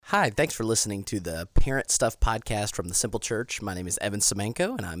Hi, thanks for listening to the Parent Stuff podcast from the Simple Church. My name is Evan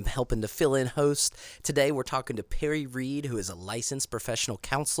Semenko, and I'm helping to fill in host. Today, we're talking to Perry Reed, who is a licensed professional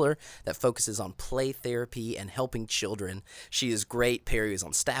counselor that focuses on play therapy and helping children. She is great. Perry is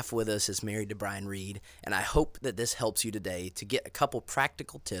on staff with us, is married to Brian Reed, and I hope that this helps you today to get a couple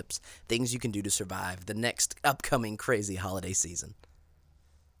practical tips, things you can do to survive the next upcoming crazy holiday season.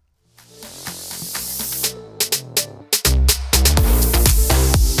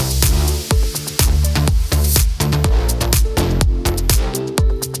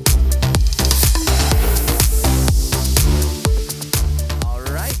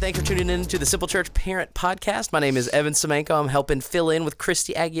 Thanks for tuning in to the Simple Church Parent Podcast. My name is Evan Semenko. I'm helping fill in with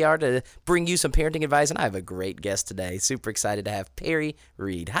Christy Aguiar to bring you some parenting advice, and I have a great guest today. Super excited to have Perry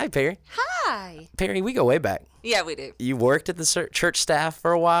Reed. Hi, Perry. Hi. Perry, we go way back. Yeah, we do. You worked at the church staff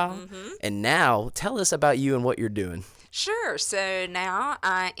for a while, and now tell us about you and what you're doing. Sure. So now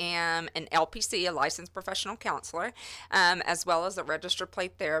I am an LPC, a licensed professional counselor, as well as a registered play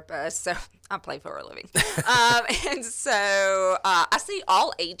therapist. So I play for a living. And so I see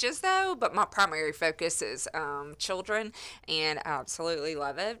all ages, though, but my primary focus is children, and I absolutely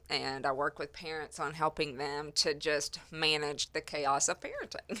love it. And I work with parents on helping them to just manage the chaos of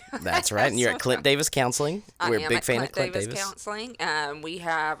parenting. That's right. And you're at Clint Davis Counseling. We're a big fan of Clint Davis Counseling. We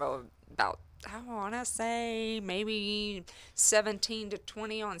have about I want to say maybe 17 to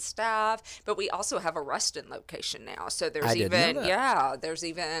 20 on staff, but we also have a Ruston location now. So there's there's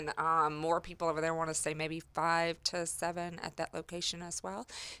even more people over there. I want to say maybe 5 to 7 at that location as well.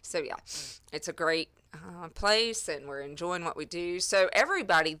 So yeah, it's a great place, and we're enjoying what we do. So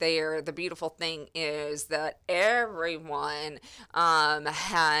everybody there, the beautiful thing is that everyone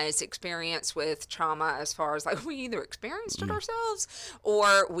has experience with trauma, as far as like we either experienced it ourselves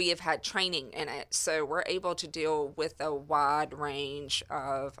or we have had training in it. So we're able to deal with a wide range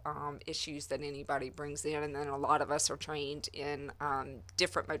of issues that anybody brings in, and then a lot of us are trained in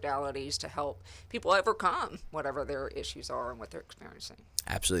different modalities to help people overcome whatever their issues are and what they're experiencing.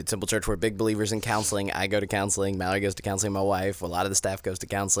 Absolutely. Simple Church, we're big believers in counseling. I go to counseling. Mallory goes to counseling. My wife. A lot of the staff goes to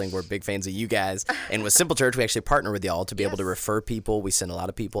counseling. We're big fans of you guys. And with Simple Church, we actually partner with y'all to be able to refer people. We send a lot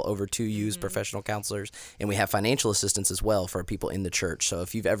of people over to you as professional counselors. And we have financial assistance as well for people in the church. So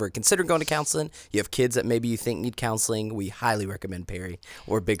if you've ever considered going to counseling, you have kids that maybe you think need counseling, we highly recommend Perry.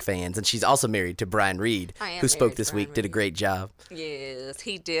 We're big fans. And she's also married to Brian Reed, who spoke this week, did a great job. Yes,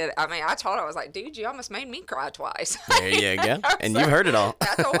 he did. I mean, I told her, I was like, dude, you almost made me cry twice. There you go. And you've heard it all.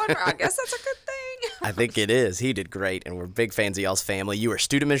 That's a wonder. I guess that's a good thing. I think it is. He did great, and we're big fans of y'all's family. You were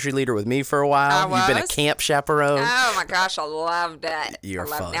student ministry leader with me for a while. You've been a camp chaperone. Oh, my gosh, I loved that. You're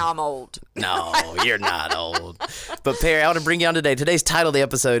fun. Now I'm old. No, you're not old. But, Perry, I want to bring you on today. Today's title of the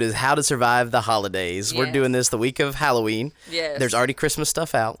episode is How to Survive the Holidays. Yes. We're doing this the week of Halloween. Yes. There's already Christmas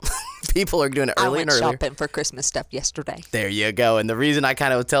stuff out. People are doing it early and earlier. I went shopping for Christmas stuff yesterday. There you go. And the reason I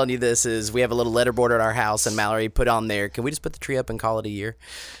kind of was telling you this is we have a little letterboard at our house, and Mallory put on there, can we just put the tree up and call it a year?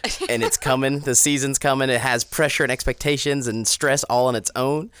 And it's coming. The season's coming. It has pressure and expectations and stress all on its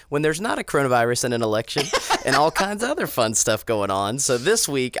own when there's not a coronavirus and an election and all kinds of other fun stuff going on. So this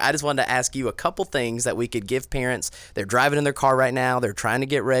week, I just wanted to ask you a couple things that we could give parents. They're driving in their car right now. They're trying to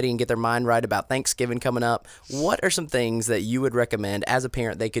get ready and get their mind right about Thanksgiving coming up. What are some things that you would recommend as a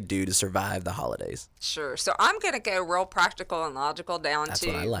parent they could do to survive the holidays? Sure. So I'm going to go real practical and logical down That's to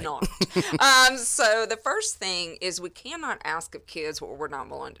what I like. not. So the first thing is we cannot ask of kids what we're not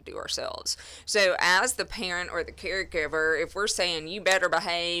willing to do ourselves. So as the parent or the caregiver, if we're saying you better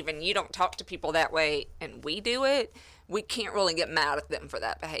behave and you don't talk to people that way and we do it, we can't really get mad at them for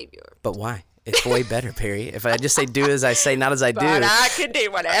that behavior. But why? It's way better, Perry. If I just say do as I say, not as I do. But I can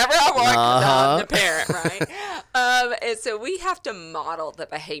do whatever I want because I'm the parent, right? And so we have to model the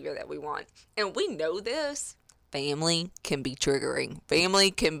behavior that we want. And we know this. Family can be triggering.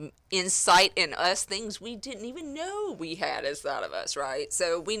 Family can incite in us things we didn't even know we had inside of us, right?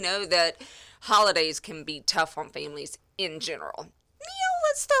 So we know that holidays can be tough on families in general.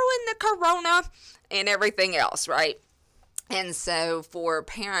 Let's throw in the corona and everything else, right? And so for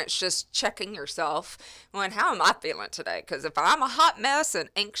parents, just checking yourself, well, how am I feeling today? Because if I'm a hot mess and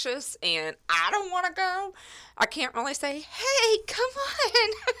anxious and I don't want to go, I can't really say, hey, come on.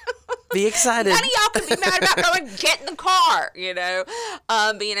 Be excited. None of y'all can be mad about going, get in the car, you know.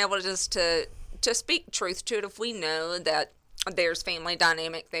 Being able to just to speak truth to it. If we know that there's family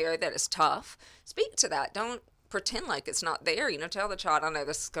dynamic there that is tough, speak to that. Don't pretend like it's not there. You know, tell the child, I know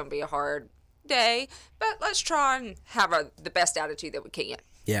this is going to be a hard day, but let's try and have the best attitude that we can.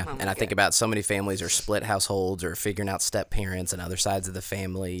 Yeah, and I think about so many families are split households or figuring out step parents and other sides of the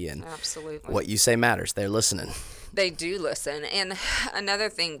family, and absolutely, what you say matters. They're listening. They do listen. And another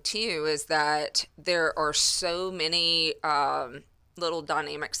thing, too, is that there are so many little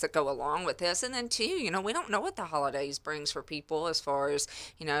dynamics that go along with this. And then, too, we don't know what the holidays brings for people as far as,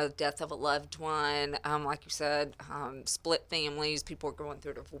 death of a loved one. Like you said, split families. People are going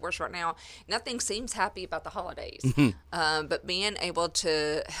through divorce right now. Nothing seems happy about the holidays. But being able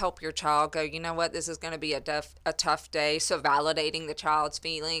to help your child go, you know what, this is going to be a tough day. So validating the child's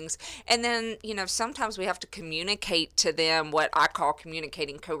feelings. And then, sometimes we have to communicate to them what I call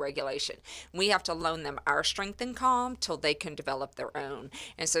communicating co-regulation. We have to loan them our strength and calm till they can develop their own.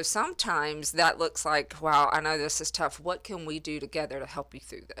 And so sometimes that looks like, wow, I know this is tough. What can we do together to help you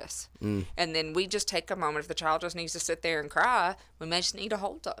through this? And then we just take a moment. If the child just needs to sit there and cry, we may just need to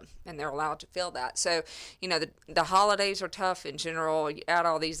hold them, and they're allowed to feel that. So, the holidays are tough in general. You add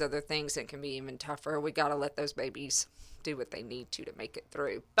all these other things, it can be even tougher. We got to let those babies do what they need to make it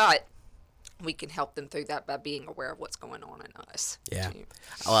through. But we can help them through that by being aware of what's going on in us. Yeah.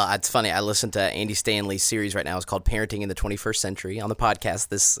 Well, it's funny. I listened to Andy Stanley's series right now. It's called Parenting in the 21st Century on the podcast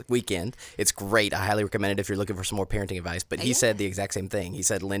this weekend. It's great. I highly recommend it if you're looking for some more parenting advice. But he said the exact same thing. He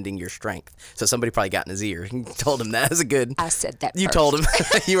said lending your strength. So somebody probably got in his ear and told him that was a good. I said that You first. told him.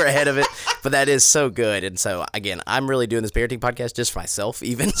 You were ahead of it. But that is so good. And so, again, I'm really doing this parenting podcast just for myself,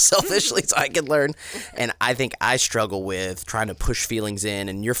 even selfishly, so I can learn. And I think I struggle with trying to push feelings in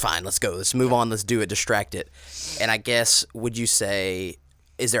and you're fine. Let's go. Let's move on. Let's do it. Distract it. And I guess, would you say,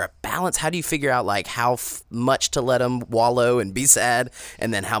 is there a balance? How do you figure out how much to let them wallow and be sad,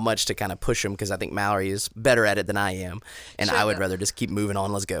 and then how much to kind of push them? Because I think Mallory is better at it than I am, and I would rather just keep moving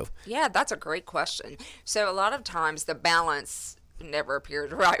on. Let's go. Yeah, that's a great question. So a lot of times the balance never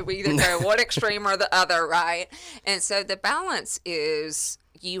appears right. We either go one extreme or the other, right? And so the balance is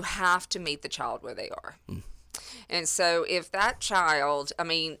you have to meet the child where they are. And so if that child,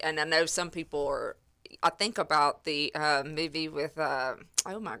 and I know some people are, I think about the movie with, oh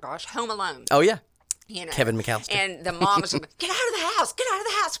my gosh, Home Alone. Oh, yeah. Kevin McAllister. And the mom is like, get out of the house,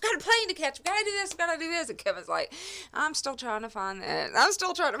 we've got a plane to catch, we've got to do this, we've got to do this. And Kevin's like, I'm still trying to find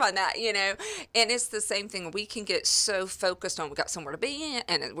that, And it's the same thing. We can get so focused on we got somewhere to be,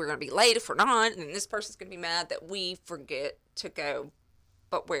 and we're going to be late if we're not, and this person's going to be mad, that we forget to go,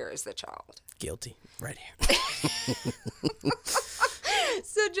 but where is the child? Guilty. Right here.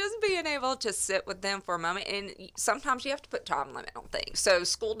 So just being able to sit with them for a moment, and sometimes you have to put time limit on things. So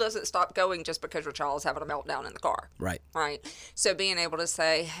school doesn't stop going just because your child's having a meltdown in the car. Right. Right. So being able to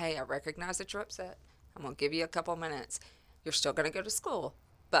say, hey, I recognize that you're upset. I'm going to give you a couple minutes. You're still going to go to school,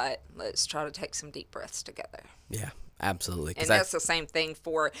 but let's try to take some deep breaths together. Yeah. Absolutely. And that's the same thing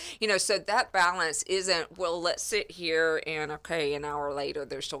for, so that balance isn't, well, let's sit here and, okay, an hour later,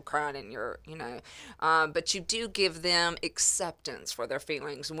 they're still crying and you're, but you do give them acceptance for their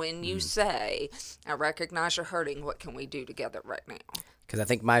feelings when you say, I recognize you're hurting. What can we do together right now? Because I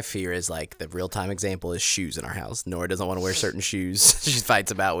think my fear is the real-time example is shoes in our house. Nora doesn't want to wear certain shoes. She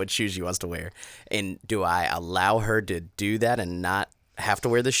fights about what shoes she wants to wear. And do I allow her to do that and not have to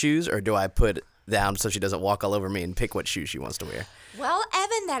wear the shoes, or do I put down so she doesn't walk all over me and pick what shoes she wants to wear? Well,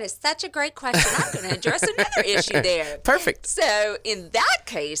 Evan, that is such a great question. I'm going to address another issue there. Perfect. So in that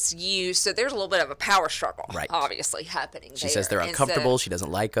case, so there's a little bit of a power struggle, right, obviously happening She says they're uncomfortable. She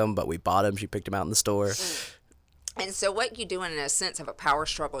doesn't like them, but we bought them. She picked them out in the store. And so what you do in a sense of a power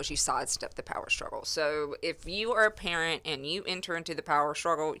struggle is you sidestep the power struggle. So if you are a parent and you enter into the power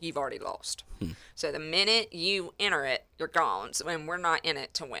struggle, you've already lost. So the minute you enter it, you're gone. So, and we're not in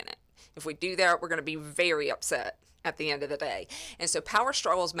it to win it. If we do that, we're going to be very upset at the end of the day. And so power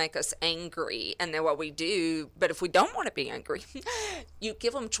struggles make us angry. And then what we do, but if we don't want to be angry, you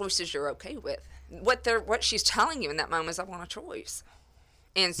give them choices you're okay with. What she's telling you in that moment is, I want a choice.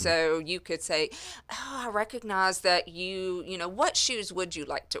 And so you could say, oh, I recognize that what shoes would you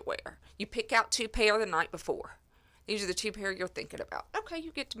like to wear? You pick out 2 pair the night before. These are the 2 pair you're thinking about. Okay,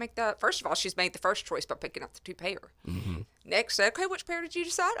 you get to make that. First of all, she's made the first choice by picking up the 2 pair. Next, okay, which pair did you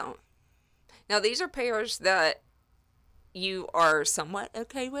decide on? Now, these are pairs that you are somewhat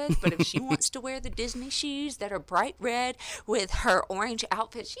okay with, but if she wants to wear the Disney shoes that are bright red with her orange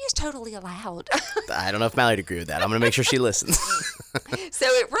outfit, she is totally allowed. I don't know if Mallory would agree with that. I'm going to make sure she listens. So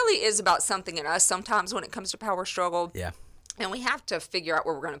it really is about something in us sometimes when it comes to power struggle. Yeah. And we have to figure out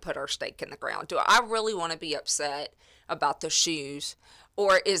where we're going to put our stake in the ground. Do I really want to be upset about the shoes?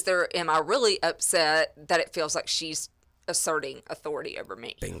 Or am I really upset that it feels like she's asserting authority over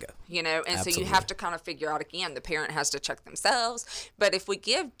me? Bingo. And Absolutely. So you have to kind of figure out, again, the parent has to check themselves. But if we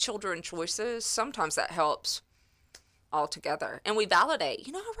give children choices, sometimes that helps altogether. And we validate,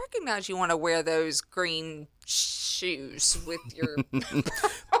 I recognize you want to wear those green shoes with your...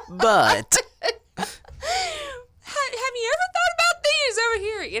 But... have you ever thought about these over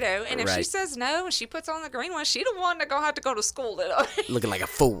here? You know, and if she Right. says no and she puts on the green one, she the one that gonna have to go to school. You know? Looking like a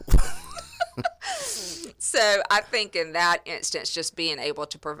fool. So I think in that instance, just being able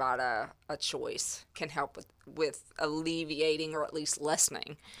to provide a choice can help with alleviating or at least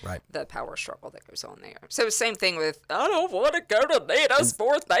lessening Right. the power struggle that goes on there. So same thing with, I don't want to go to Nana's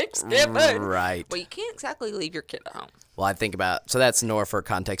for Thanksgiving. Right. Well, you can't exactly leave your kid at home. Well, I think about, so that's Nora for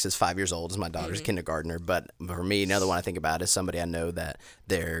context is 5 years old, is my daughter's kindergartner. But for me, another one I think about is somebody I know that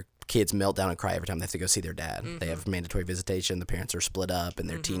their kids melt down and cry every time they have to go see their dad. They have mandatory visitation. The parents are split up and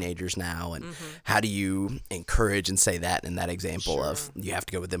they're teenagers now. And how do you encourage and say that in that example of you have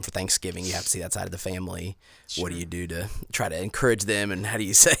to go with them for Thanksgiving, you have to see that side of the family. What do you do to try to encourage them, and how do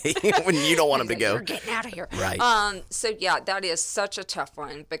you say when you don't want them to go? You're getting out of here. Right. So yeah, that is such a tough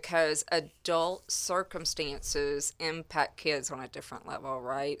one because adult circumstances impact kids on a different level,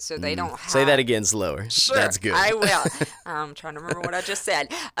 right? So they don't have... Say that again slower. Sure, That's good. I will. I'm trying to remember what I just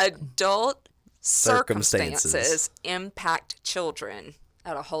said. Adult circumstances impact children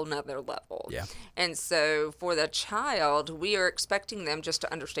at a whole nother level. Yeah. And so for the child, we are expecting them just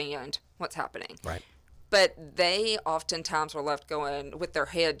to understand what's happening. Right. But they oftentimes are left going with their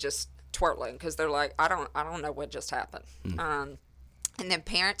head just twirling because they're like, I don't know what just happened. And then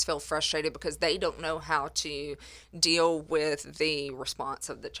parents feel frustrated because they don't know how to deal with the response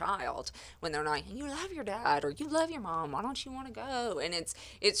of the child when they're like, you love your dad or you love your mom, why don't you want to go? And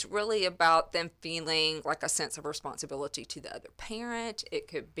it's really about them feeling like a sense of responsibility to the other parent. It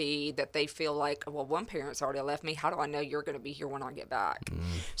could be that they feel like, well, one parent's already left me. How do I know you're going to be here when I get back?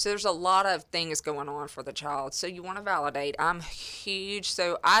 So there's a lot of things going on for the child. So you want to validate. I'm huge.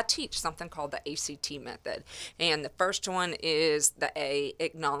 So I teach something called the ACT method. And the first one is the A,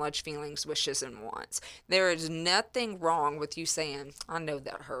 acknowledge feelings, wishes, and wants. There is nothing wrong with you saying, I know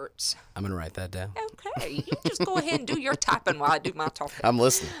that hurts. I'm going to write that down. Okay, you just go ahead and do your typing while I do my talking. I'm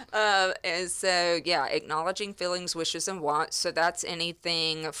listening. And so, yeah, acknowledging feelings, wishes, and wants. So that's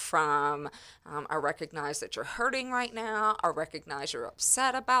anything from I recognize that you're hurting right now. I recognize you're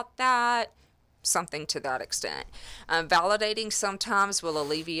upset about that. Something to that extent. Validating sometimes will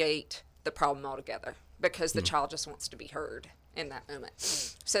alleviate the problem altogether because the child just wants to be heard in that moment.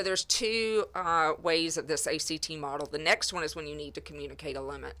 So there's two ways of this ACT model. The next one is when you need to communicate a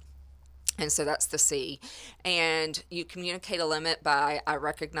limit. And so that's the C. And you communicate a limit by, I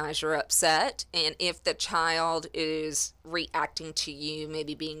recognize you're upset. And if the child is reacting to you,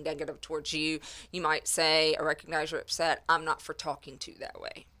 maybe being negative towards you, you might say, I recognize you're upset. I'm not for talking to you that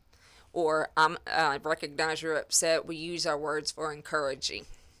way. Or I recognize you're upset. We use our words for encouraging.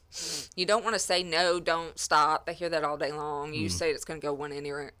 You don't want to say no, don't stop. They hear that all day long. You say it's going to go one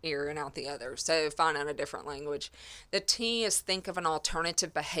ear and out the other. So find out a different language. The T is think of an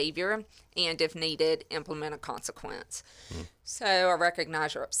alternative behavior and, if needed, implement a consequence. So I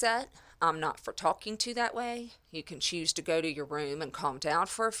recognize you're upset. I'm not for talking to that way. You can choose to go to your room and calm down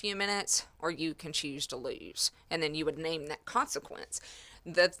for a few minutes, or you can choose to lose. And then you would name that consequence.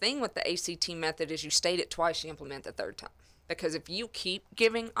 The thing with the ACT method is you state it twice, you implement the third time. Because if you keep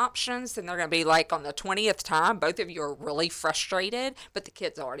giving options, then they're going to be like on the 20th time, both of you are really frustrated, but the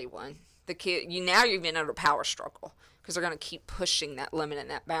kid's already won. The kid, now you've been under a power struggle because they're going to keep pushing that limit and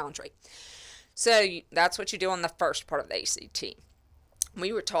that boundary. So that's what you do on the first part of the ACT.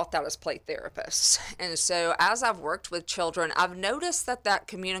 We were taught that as play therapists. And so as I've worked with children, I've noticed that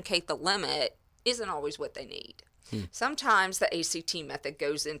communicate the limit isn't always what they need. Sometimes the ACT method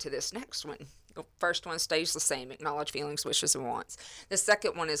goes into this next one. The first one stays the same, acknowledge feelings, wishes, and wants. The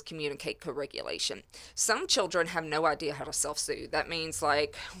second one is communicate co-regulation. Some children have no idea how to self-soothe. That means,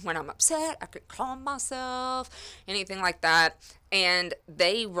 like, when I'm upset, I could calm myself, anything like that, and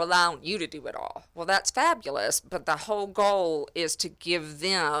they rely on you to do it all. Well, that's fabulous, but the whole goal is to give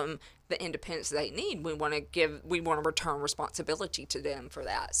them the independence they need. We want to return responsibility to them for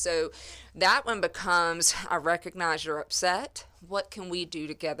that. So that one becomes, I recognize you're upset. What can we do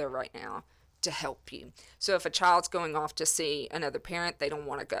together right now to help you? So if a child's going off to see another parent, they don't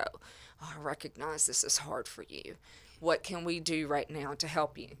want to go. Oh, I recognize this is hard for you. What can we do right now to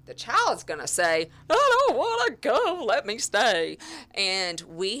help you? The child's going to say, I don't want to go, let me stay. And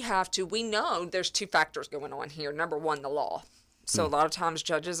we know there's two factors going on here. Number one, the law. So a lot of times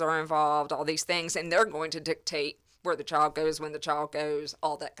judges are involved, all these things, and they're going to dictate where the child goes, when the child goes,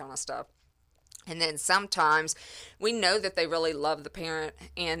 all that kind of stuff. And then sometimes we know that they really love the parent,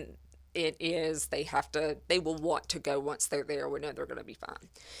 and they will want to go once they're there. We know they're going to be fine.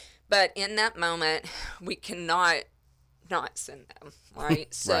 But in that moment, we cannot not send them,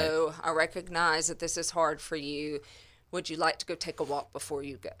 right? So I recognize that this is hard for you. Would you like to go take a walk before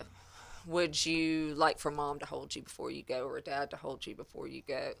you go? Would you like for mom to hold you before you go, or dad to hold you before you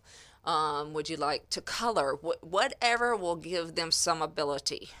go? Would you like to color? Whatever will give them some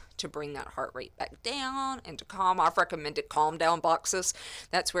ability to bring that heart rate back down and to calm. I've recommended calm down boxes.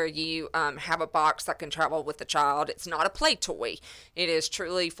 That's where you have a box that can travel with the child. It's not a play toy. It is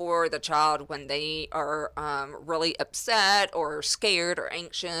truly for the child when they are really upset or scared or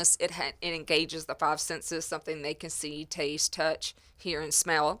anxious. It engages the five senses, something they can see, taste, touch, hear, and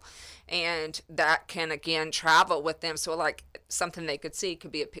smell. And that can, again, travel with them. So, like, something they could see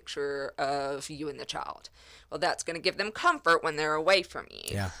could be a picture of you and the child. Well, that's going to give them comfort when they're away from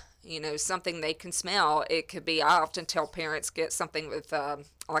you. Yeah. You know, something they can smell. It could be, I often tell parents, get something with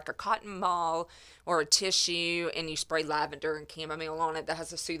like a cotton ball or a tissue, and you spray lavender and chamomile on it. That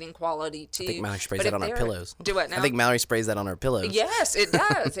has a soothing quality too. I think Mallory sprays that on our pillows. Do what now? I think Mallory sprays that on our pillows. Yes, it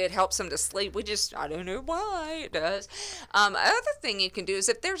does. It helps them to sleep. I don't know why it does. Other thing you can do is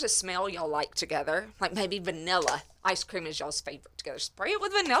if there's a smell y'all like together, like maybe vanilla. Ice cream is y'all's favorite together. Spray it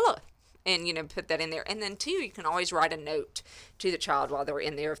with vanilla. And, you know, put that in there. And then, too, you can always write a note to the child while they're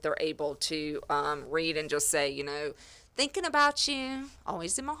in there if they're able to read and just say, you know, thinking about you,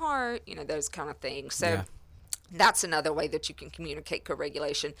 always in my heart, you know, those kind of things. So that's another way that you can communicate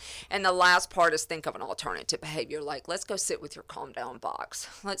co-regulation. And the last part is think of an alternative behavior, like let's go sit with your calm down box.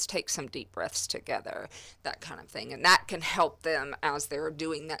 Let's take some deep breaths together, that kind of thing. And that can help them as they're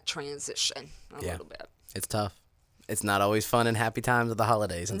doing that transition a little bit. It's tough. It's not always fun and happy times at the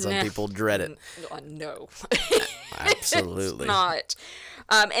holidays, and some people dread it. No. Absolutely. It's not.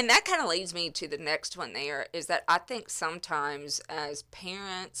 And that kind of leads me to the next one there, is that I think sometimes as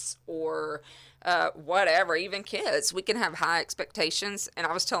parents or whatever, even kids, we can have high expectations. And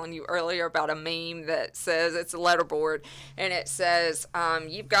I was telling you earlier about a meme that says, it's a letterboard, and it says,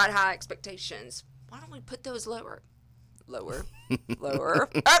 you've got high expectations. Why don't we put those lower? Lower.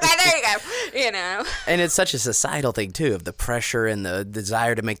 Okay, there you go. You know. And it's such a societal thing too, of the pressure and the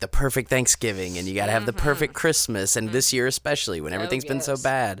desire to make the perfect Thanksgiving, and you got to have the perfect Christmas, and this year especially when everything's been so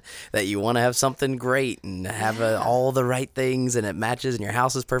bad that you want to have something great and have all the right things, and it matches, and your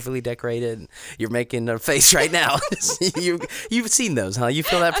house is perfectly decorated. And you're making a face right now. You've seen those, huh? You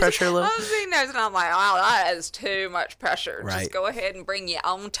feel that pressure a little? I've seen those, and I'm like, oh, that is too much pressure. Right. Just go ahead and bring your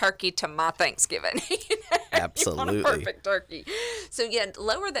own turkey to my Thanksgiving. You know? Absolutely. You want a perfect turkey. So, yeah,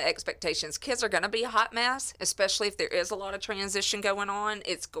 lower the expectations. Kids are going to be a hot mess, especially if there is a lot of transition going on.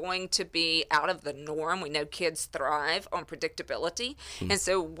 It's going to be out of the norm. We know kids thrive on predictability. And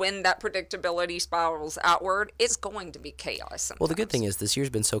so when that predictability spirals outward, it's going to be chaos sometimes. Well, the good thing is this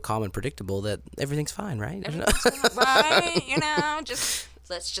year's been so calm and predictable that everything's fine, right? Right? You know,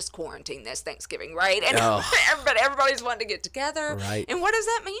 let's just quarantine this Thanksgiving, right? And but everybody's wanting to get together. Right. And what does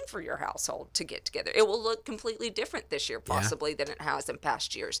that mean for your household to get together? It will look completely different this year, possibly, than it has in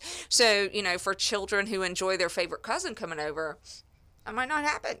past years. So, you know, for children who enjoy their favorite cousin coming over, that might not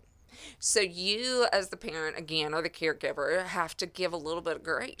happen. So you, as the parent, again, or the caregiver, have to give a little bit of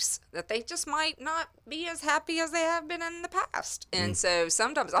grace that they just might not be as happy as they have been in the past. And so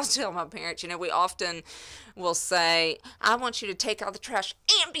sometimes I'll tell my parents, you know, we often will say, I want you to take out the trash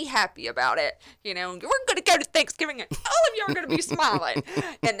and be happy about it. You know, we're going to go to Thanksgiving and all of you are going to be smiling.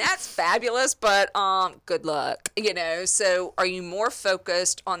 And that's fabulous, but good luck, you know. So are you more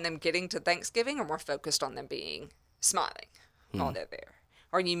focused on them getting to Thanksgiving or more focused on them being smiling while they're there?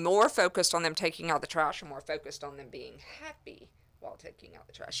 Are you more focused on them taking out the trash or more focused on them being happy while taking out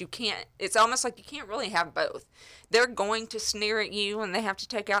the trash? You can't. It's almost like you can't really have both. They're going to sneer at you when they have to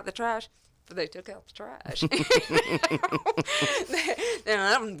take out the trash, but they took out the trash.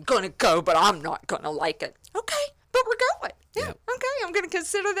 I'm going to go, but I'm not going to like it. Okay, but we're going. Yeah, okay, I'm going to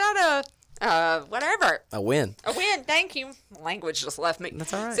consider that whatever. A win. A win, thank you. Language just left me.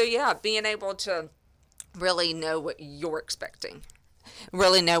 That's all right. So, yeah, being able to really know what you're expecting.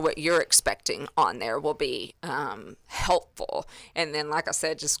 Really know what you're expecting on there will be helpful. And then, like I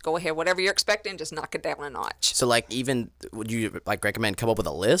said, just go ahead, whatever you're expecting, just knock it down a notch. So, like, even would you like recommend come up with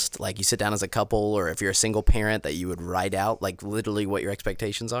a list? Like, you sit down as a couple, or if you're a single parent, that you would write out like literally what your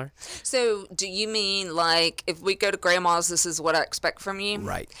expectations are? So, do you mean like if we go to grandma's, this is what I expect from you?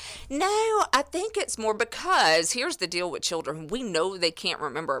 Right. No, I think it's more because here's the deal with children: we know they can't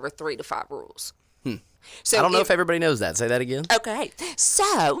remember over 3 to 5 rules. So I don't know if everybody knows that. Say that again. Okay.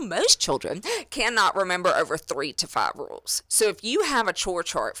 So most children cannot remember over 3 to 5 rules. So if you have a chore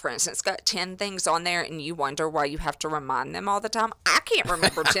chart, for instance, got 10 things on there and you wonder why you have to remind them all the time, I can't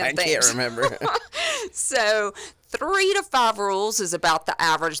remember 10 things. I can't remember. So 3 to 5 rules is about the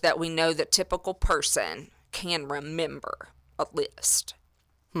average that we know the typical person can remember a list.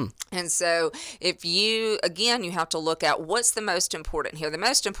 And so if you have to look at what's the most important here. The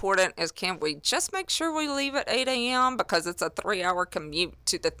most important is, can we just make sure we leave at 8 a.m. because it's a 3-hour commute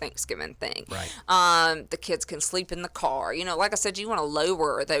to the Thanksgiving thing. Right. The kids can sleep in the car. Like I said, you want to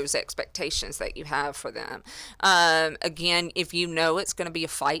lower those expectations that you have for them. Again, if you know it's going to be a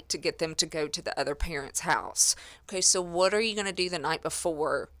fight to get them to go to the other parent's house. Okay, so what are you going to do the night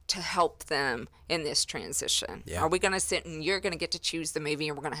before to help them in this transition? Yeah. Are we going to sit and you're going to get to choose the movie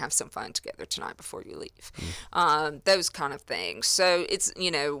and we're going to have some fun together tonight before you leave? Those kind of things. So it's,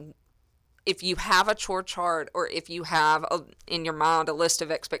 if you have a chore chart or if you have in your mind a list of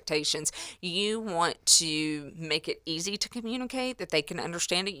expectations, you want to make it easy to communicate that they can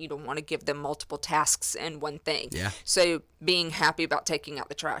understand it. You don't want to give them multiple tasks in one thing. Yeah. So being happy about taking out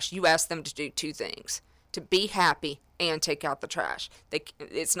the trash, you ask them to do 2 things. To be happy and take out the trash.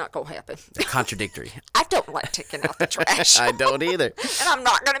 It's not going to happen. They're contradictory. I don't like taking out the trash. I don't either. And I'm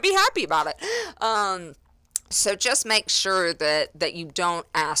not going to be happy about it. So just make sure that you don't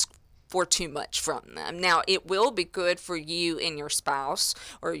ask for too much from them. Now, it will be good for you and your spouse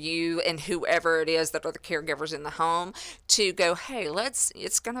or you and whoever it is that are the caregivers in the home to go, hey,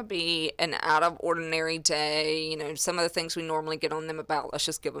 it's going to be an out of ordinary day. Some of the things we normally get on them about, let's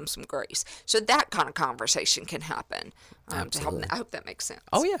just give them some grace. So that kind of conversation can happen. Absolutely. I hope that makes sense.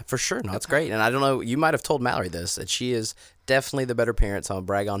 Oh, yeah, for sure. No, it's great. And I don't know, you might have told Mallory this, that she is definitely the better parent, so I'll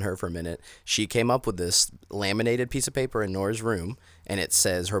brag on her for a minute. She came up with this laminated piece of paper in Nora's room, and it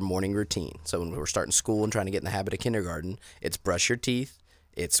says her morning routine. So when we were starting school and trying to get in the habit of kindergarten, it's brush your teeth,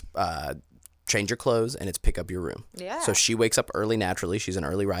 it's change your clothes, and it's pick up your room. Yeah. So she wakes up early naturally. She's an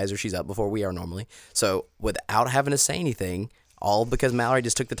early riser. She's up before we are normally. So without having to say anything, all because Mallory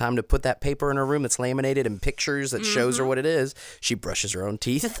just took the time to put that paper in her room that's laminated and pictures that shows her what it is. She brushes her own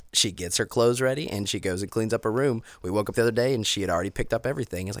teeth, she gets her clothes ready, and she goes and cleans up her room. We woke up the other day and she had already picked up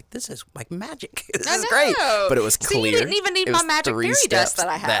everything. It's like, this is like magic. This is great. But it was clear. You didn't even need my magic fairy dust that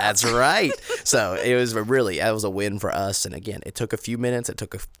I have. That's right. So it was that was a win for us. And again, it took a few minutes. It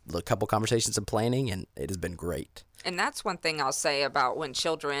took a couple conversations and planning, and it has been great. And that's one thing I'll say about when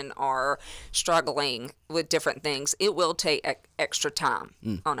children are struggling with different things. It will take extra time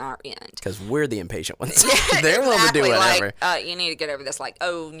on our end. Because we're the impatient ones. They're willing to do whatever. You need to get over this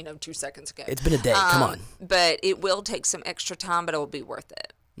 2 seconds ago. It's been a day. Come on. But it will take some extra time, but it will be worth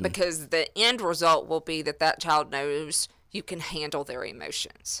it. Because the end result will be that child knows you can handle their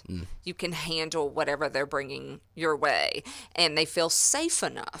emotions. You can handle whatever they're bringing your way. And they feel safe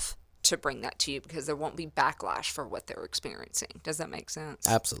enough to bring that to you because there won't be backlash for what they're experiencing. Does that make sense?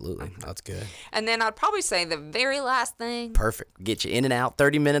 Absolutely. That's good. And then I'd probably say the very last thing. Perfect. Get you in and out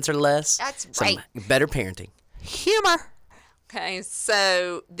 30 minutes or less. That's right. Some better parenting. Humor. Okay,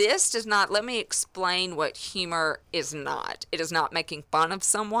 so this does not, let me explain what humor is not. It is not making fun of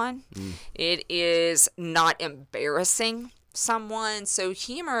someone. It is not embarrassing someone. So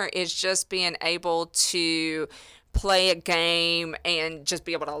humor is just being able to play a game and just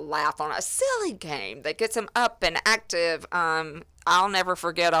be able to laugh on a silly game that gets them up and active. I'll never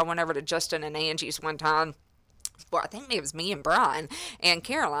forget, I went over to Justin and Angie's one time. Well, I think it was me and Brian and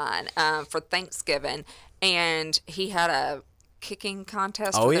Caroline for Thanksgiving, and he had a kicking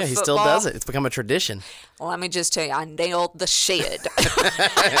contest. Oh, yeah, he still does it. It's become a tradition. Well, let me just tell you, I nailed the shed.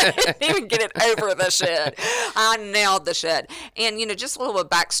 I didn't even get it over the shed. I nailed the shed. And, just a little bit of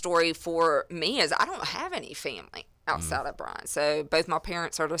backstory for me is I don't have any family outside of Brian. So both my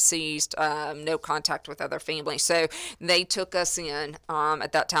parents are deceased, no contact with other family. So they took us in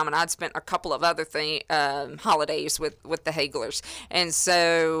at that time, and I'd spent a couple of other holidays with the Haglers. And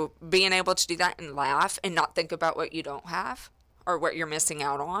so being able to do that and laugh and not think about what you don't have or what you're missing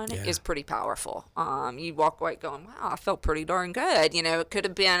out on is pretty powerful. You walk away going, wow, I felt pretty darn good. It could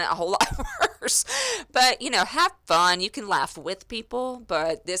have been a whole lot worse. But, have fun. You can laugh with people,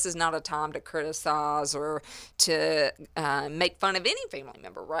 but this is not a time to criticize or to make fun of any family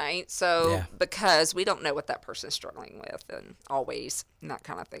member, right? So because we don't know what that person's struggling with and always and that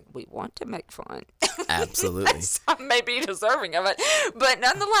kind of thing. We want to make fun. Absolutely. Some may be deserving of it. But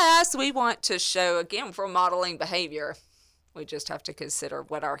nonetheless, we want to show, again, for modeling behavior, we just have to consider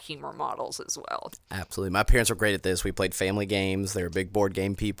what our humor models as well. Absolutely. My parents were great at this. We played family games. They were big board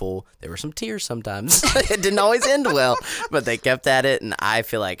game people. There were some tears sometimes. It didn't always end well, but they kept at it. And I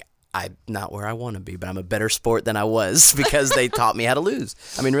feel like I'm not where I want to be, but I'm a better sport than I was because they taught me how to lose.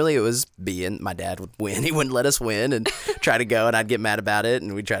 I mean, really, it was my dad would win. He wouldn't let us win and try to go, and I'd get mad about it,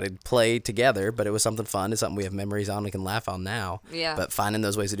 and we'd try to play together, but it was something fun. It's something we have memories on, we can laugh on now. Yeah. But finding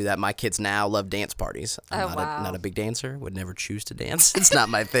those ways to do that. My kids now love dance parties. I'm wow. not a big dancer, would never choose to dance. It's not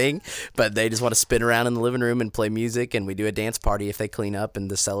my thing, but they just want to spin around in the living room and play music, and we do a dance party if they clean up and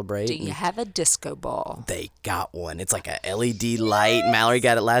to celebrate. Do you have a disco ball? They got one. It's like a LED light. Mallory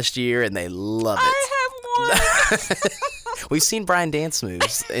got it last year, and they love it. I have one. We've seen Brian dance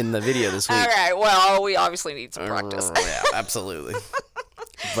moves in the video this week. All right. Well, we obviously need some practice. Yeah, absolutely.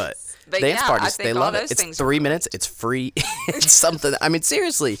 But dance parties, they love it. It's 3 minutes. It's free. It's something. I mean,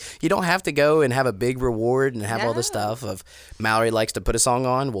 seriously, you don't have to go and have a big reward and have all this stuff of Mallory likes to put a song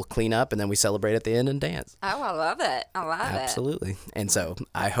on, we'll clean up, and then we celebrate at the end and dance. Oh, I love it. I love it. Absolutely. And so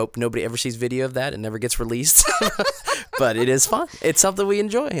I hope nobody ever sees video of that and never gets released. But it is fun. It's something we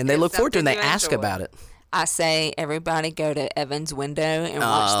enjoy, and they look forward to it, and they ask about it. I say everybody go to Evan's window and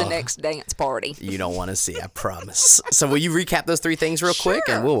watch the next dance party. You don't want to see, I promise. So will you recap those 3 things real quick,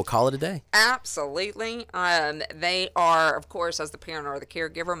 and we'll call it a day? Absolutely. They are, of course, as the parent or the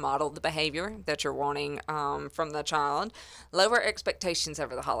caregiver, model the behavior that you're wanting from the child. Lower expectations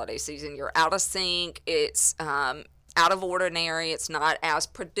over the holiday season. You're out of sync. It's out of ordinary. It's not as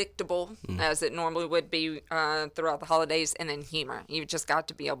predictable as it normally would be throughout the holidays. And then humor. You've just got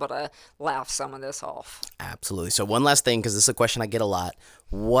to be able to laugh some of this off. Absolutely. So one last thing, because this is a question I get a lot.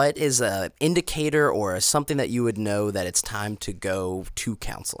 What is an indicator or something that you would know that it's time to go to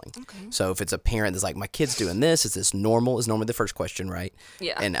counseling? Okay. So if it's a parent that's like, my kid's doing this, is this normal? Is normally the first question, right?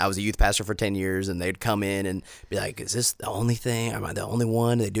 Yeah. And I was a youth pastor for 10 years, and they'd come in and be like, is this the only thing? Am I the only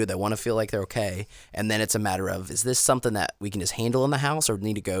one? They do it. They want to feel like they're okay. And then it's a matter of, is this something that we can just handle in the house or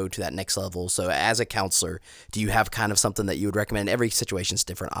need to go to that next level? So as a counselor, do you have kind of something that you would recommend? Every situation is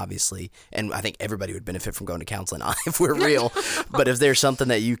different, obviously. And I think everybody would benefit from going to counseling if we're real. But if there's something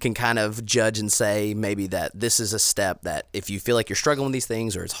that you can kind of judge and say maybe that this is a step that if you feel like you're struggling with these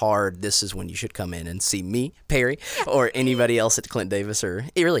things or it's hard, this is when you should come in and see me, Perry, or anybody else at Clint Davis or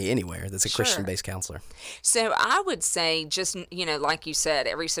really anywhere that's a Christian-based counselor. So I would say just, like you said,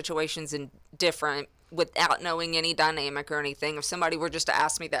 every situation's different. Without knowing any dynamic or anything, if somebody were just to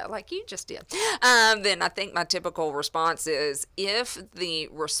ask me that, like you just did, then I think my typical response is if the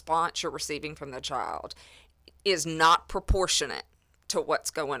response you're receiving from the child is not proportionate to what's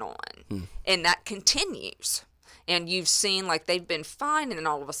going on, and that continues, and you've seen like they've been fine, and then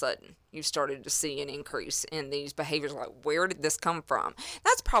all of a sudden you've started to see an increase in these behaviors, like where did this come from?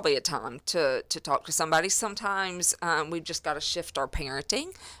 That's probably a time to talk to somebody. Sometimes we've just got to shift our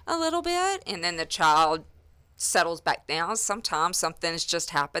parenting a little bit, and then the child settles back down. Sometimes something's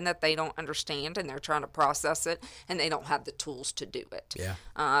just happened that they don't understand, and they're trying to process it, and they don't have the tools to do it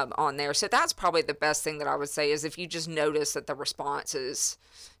on there. So that's probably the best thing that I would say is if you just notice that the response is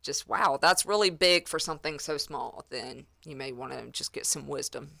just, wow, that's really big for something so small, then you may want to just get some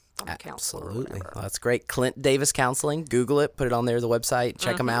wisdom from a counselor. Absolutely. Well, that's great. Clint Davis Counseling. Google it. Put it on there, the website.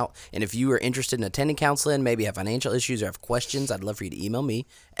 Check them out. And if you are interested in attending counseling, maybe have financial issues or have questions, I'd love for you to email me,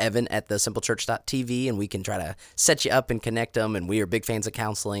 Evan at thesimplechurch.tv, and we can try to set you up and connect them. And we are big fans of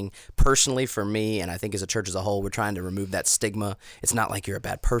counseling. Personally, for me, and I think as a church as a whole, we're trying to remove that stigma. It's not like you're a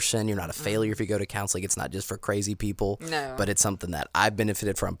bad person. You're not a failure if you go to counseling. It's not just for crazy people. No. But it's something that I've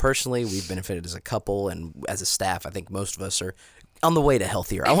benefited from personally. We've benefited as a couple and as a staff. I think most of us are on the way to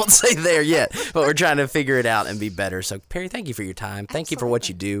healthier. I won't say there yet, but we're trying to figure it out and be better. So, Perry, thank you for your time. Thank you for what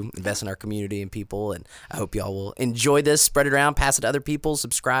you do. Invest in our community and people, and I hope y'all will enjoy this. Spread it around. Pass it to other people.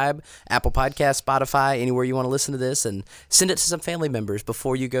 Subscribe. Apple Podcasts, Spotify, anywhere you want to listen to this, and send it to some family members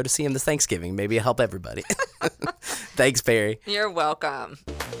before you go to see them this Thanksgiving. Maybe it'll help everybody. Thanks, Perry. You're welcome.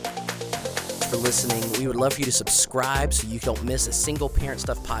 For listening. We would love for you to subscribe so you don't miss a single Parent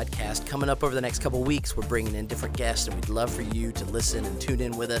Stuff podcast. Coming up over the next couple weeks, we're bringing in different guests, and we'd love for you to listen and tune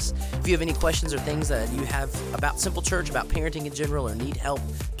in with us. If you have any questions or things that you have about Simple Church, about parenting in general, or need help,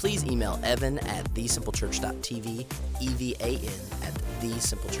 please email Evan at thesimplechurch.tv, EVAN at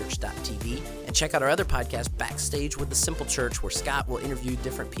thesimplechurch.tv, and check out our other podcast, Backstage with the Simple Church, where Scott will interview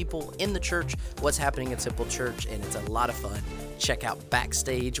different people in the church, what's happening at Simple Church, and it's a lot of fun. Check out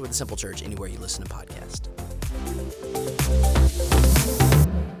Backstage with the Simple Church anywhere you listen to podcasts.